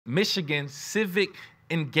Michigan Civic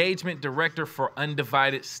Engagement Director for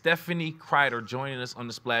Undivided, Stephanie Crider, joining us on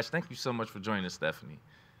the Splash. Thank you so much for joining us, Stephanie.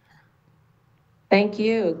 Thank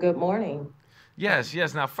you. Good morning. Yes,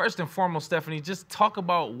 yes. Now, first and foremost, Stephanie, just talk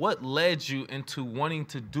about what led you into wanting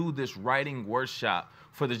to do this writing workshop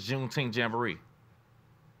for the Juneteenth Jamboree.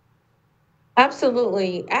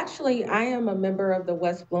 Absolutely. Actually, I am a member of the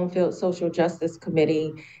West Bloomfield Social Justice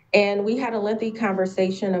Committee, and we had a lengthy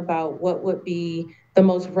conversation about what would be the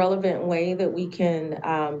most relevant way that we can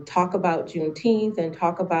talk about Juneteenth and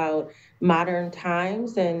talk about modern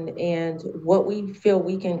times and what we feel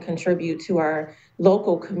we can contribute to our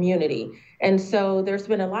local community. And so there's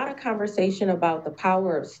been a lot of conversation about the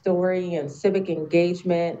power of story and civic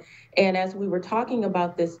engagement. And as we were talking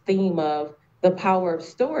about this theme of the power of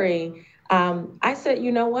story, I said,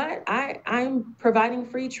 you know what? I'm providing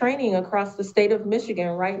free training across the state of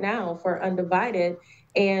Michigan right now for Undivided.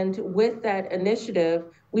 And with that initiative,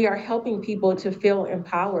 we are helping people to feel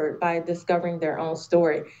empowered by discovering their own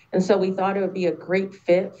story. And so we thought it would be a great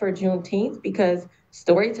fit for Juneteenth because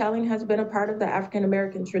storytelling has been a part of the African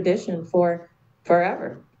American tradition for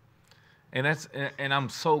forever. And I'm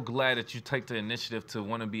so glad that you take the initiative to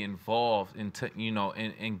want to be involved in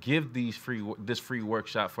and give this free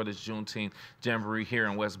workshop for this Juneteenth Jamboree here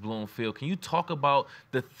in West Bloomfield. Can you talk about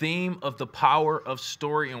the theme of the power of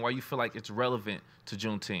story and why you feel like it's relevant to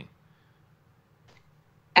Juneteenth?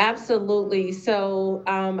 Absolutely. So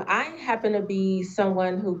I happen to be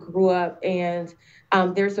someone who grew up, and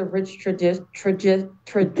there's a rich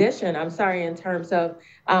tradition, I'm sorry, in terms of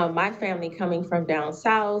my family coming from down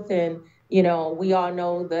south. And, we all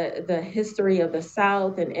know the history of the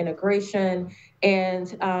South and integration.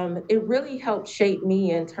 And it really helped shape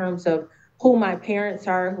me in terms of who my parents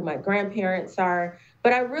are, who my grandparents are.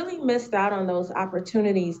 But I really missed out on those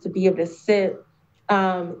opportunities to be able to sit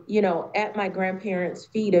at my grandparents'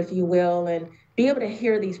 feet, if you will, and be able to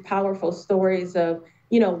hear these powerful stories of,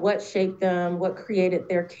 what shaped them, what created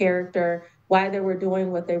their character, why they were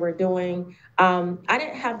doing what they were doing. I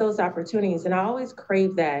didn't have those opportunities, and I always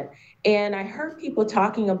craved that. And I heard people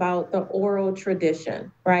talking about the oral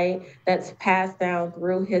tradition, right? That's passed down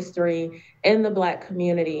through history in the Black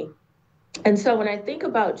community. And so when I think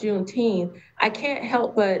about Juneteenth, I can't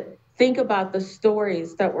help but think about the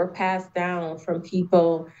stories that were passed down from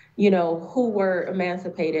people, who were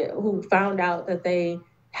emancipated, who found out that they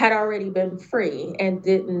had already been free and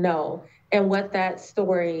didn't know, and what that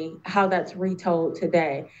story, how that's retold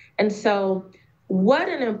today. And so, what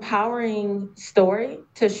an empowering story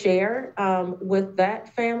to share with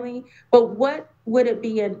that family. But what would it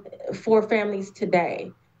be for families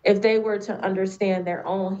today? If they were to understand their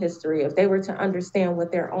own history, if they were to understand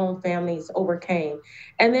what their own families overcame,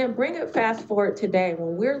 and then bring it fast forward today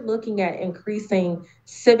when we're looking at increasing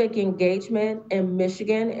civic engagement in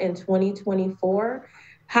Michigan in 2024,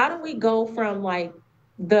 how do we go from like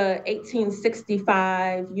the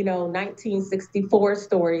 1865, 1964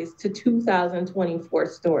 stories to 2024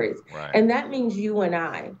 stories? Right. And that means you and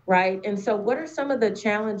I, right? And so, what are some of the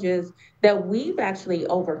challenges that we've actually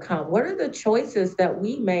overcome? What are the choices that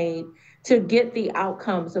we made to get the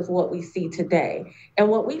outcomes of what we see today? And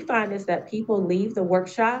what we find is that people leave the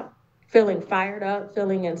workshop feeling fired up,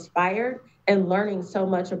 feeling inspired, and learning so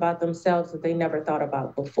much about themselves that they never thought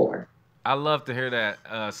about before. I love to hear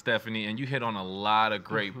that, Stephanie. And you hit on a lot of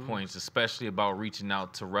great points, especially about reaching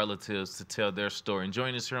out to relatives to tell their story. And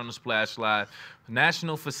join us here on the Splash Live,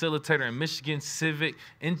 National Facilitator and Michigan Civic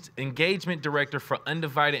Engagement Director for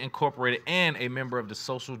Undivided Incorporated and a member of the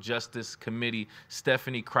Social Justice Committee,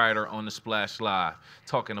 Stephanie Crider, on the Splash Live,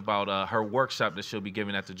 talking about her workshop that she'll be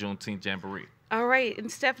giving at the Juneteenth Jamboree. All right, and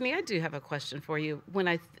Stephanie, I do have a question for you. When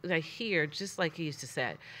I hear, just like you used to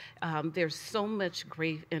say, there's so much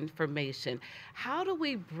great information. How do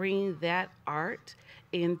we bring that art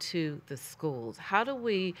into the schools? How do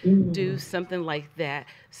we do Mm. something like that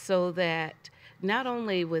so that not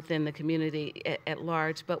only within the community at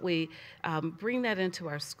large, but we bring that into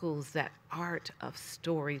our schools, that art of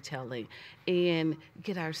storytelling, and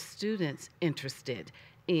get our students interested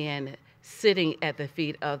in sitting at the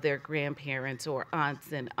feet of their grandparents or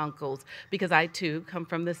aunts and uncles, because I too come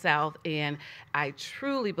from the South, and I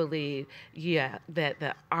truly believe, yeah, that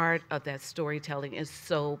the art of that storytelling is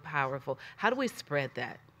so powerful. How do we spread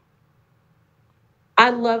that?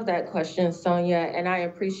 I love that question, Sonia, and I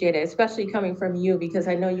appreciate it, especially coming from you because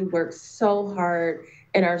I know you work so hard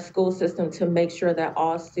in our school system to make sure that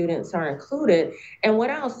all students are included. And what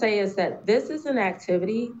I'll say is that this is an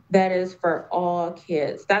activity that is for all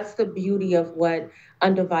kids. That's the beauty of what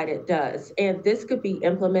Undivided does. And this could be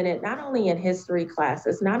implemented not only in history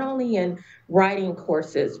classes, not only in writing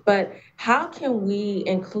courses, but how can we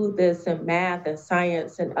include this in math and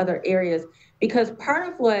science and other areas? Because part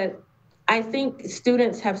of what I think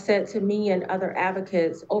students have said to me and other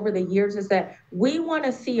advocates over the years is that we want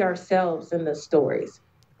to see ourselves in the stories,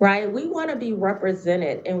 right? We want to be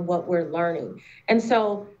represented in what we're learning. And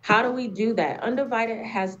so, how do we do that? Undivided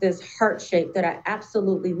has this heart shape that I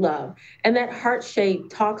absolutely love. And that heart shape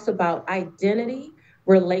talks about identity,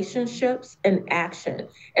 relationships, and action.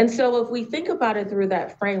 And so, if we think about it through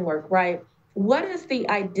that framework, right? What is the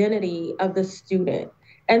identity of the student?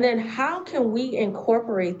 And then how can we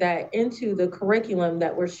incorporate that into the curriculum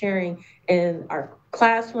that we're sharing in our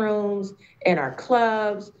classrooms, in our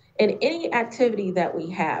clubs, in any activity that we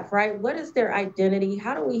have, right? What is their identity?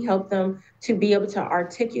 How do we help them to be able to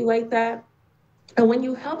articulate that? And when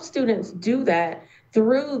you help students do that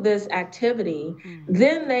through this activity,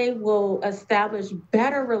 then they will establish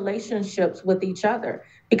better relationships with each other.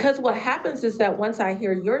 Because what happens is that once I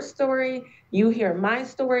hear your story, you hear my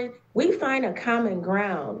story, we find a common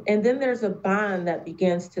ground, and then there's a bond that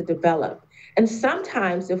begins to develop. And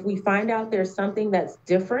sometimes if we find out there's something that's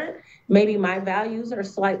different, maybe my values are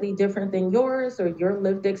slightly different than yours, or your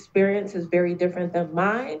lived experience is very different than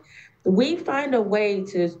mine, we find a way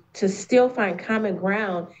to still find common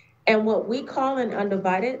ground. And what we call in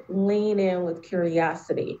Undivided, lean in with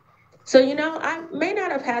curiosity. So, I may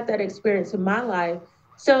not have had that experience in my life.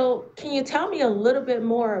 So can you tell me a little bit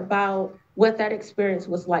more about what that experience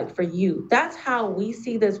was like for you? That's how we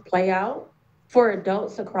see this play out for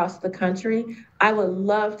adults across the country. I would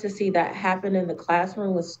love to see that happen in the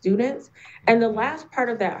classroom with students. And the last part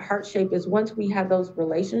of that heart shape is once we have those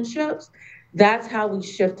relationships, that's how we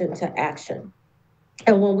shift into action.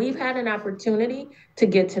 And when we've had an opportunity to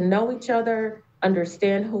get to know each other,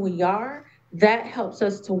 understand who we are, that helps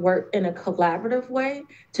us to work in a collaborative way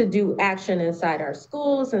to do action inside our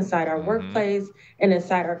schools, inside our workplace, and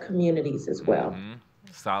inside our communities as well.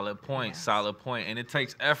 Solid point, Yes. solid point. And it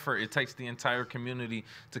takes effort. It takes the entire community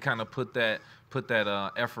to kind of put that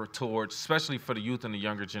effort towards, especially for the youth and the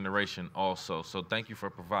younger generation also. So thank you for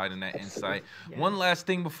providing that insight. Yes. One last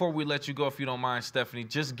thing before we let you go, if you don't mind, Stephanie,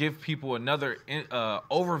 just give people another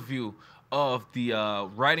overview of the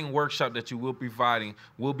writing workshop that you will be providing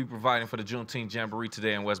for the Juneteenth Jamboree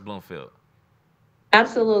today in West Bloomfield.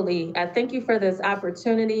 Absolutely. Thank you for this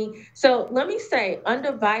opportunity. So let me say,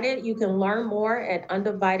 Undivided, you can learn more at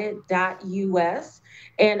undivided.us.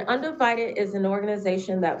 And Undivided is an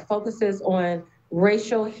organization that focuses on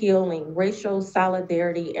racial healing, racial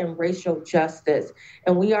solidarity, and racial justice.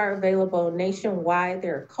 And we are available nationwide.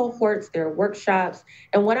 There are cohorts, there are workshops.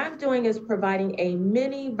 And what I'm doing is providing a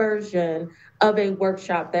mini version of a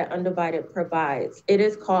workshop that Undivided provides. It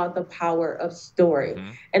is called The Power of Story.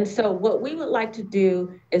 And so what we would like to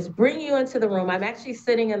do is bring you into the room. I'm actually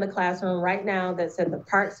sitting in the classroom right now that's in the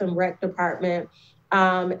Parks and Rec department.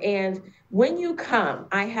 And when you come,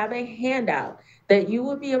 I have a handout that you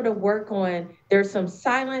will be able to work on. There's some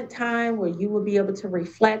silent time where you will be able to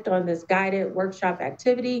reflect on this guided workshop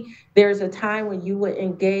activity. There's a time when you would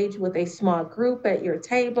engage with a small group at your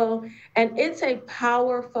table. And it's a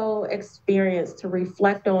powerful experience to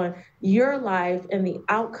reflect on your life and the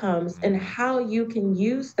outcomes and how you can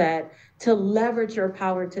use that to leverage your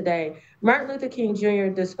power today. Martin Luther King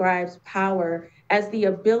Jr. describes power as the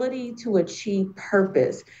ability to achieve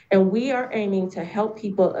purpose. And we are aiming to help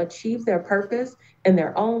people achieve their purpose in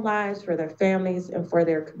their own lives, for their families, and for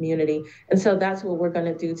their community. And so that's what we're going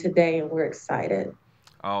to do today, and we're excited.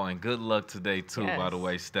 Oh, and good luck today too, by the Yes.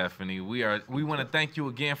 way, Stephanie. We want to thank you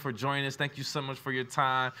again for joining us. Thank you so much for your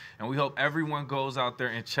time, and we hope everyone goes out there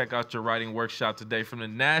and check out your writing workshop today from the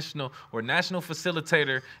National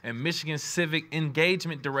Facilitator and Michigan Civic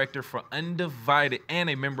Engagement Director for Undivided and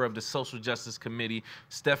a member of the Social Justice Committee,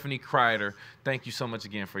 Stephanie Crider. Thank you so much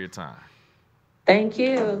again for your time. Thank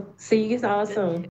you. See you all soon.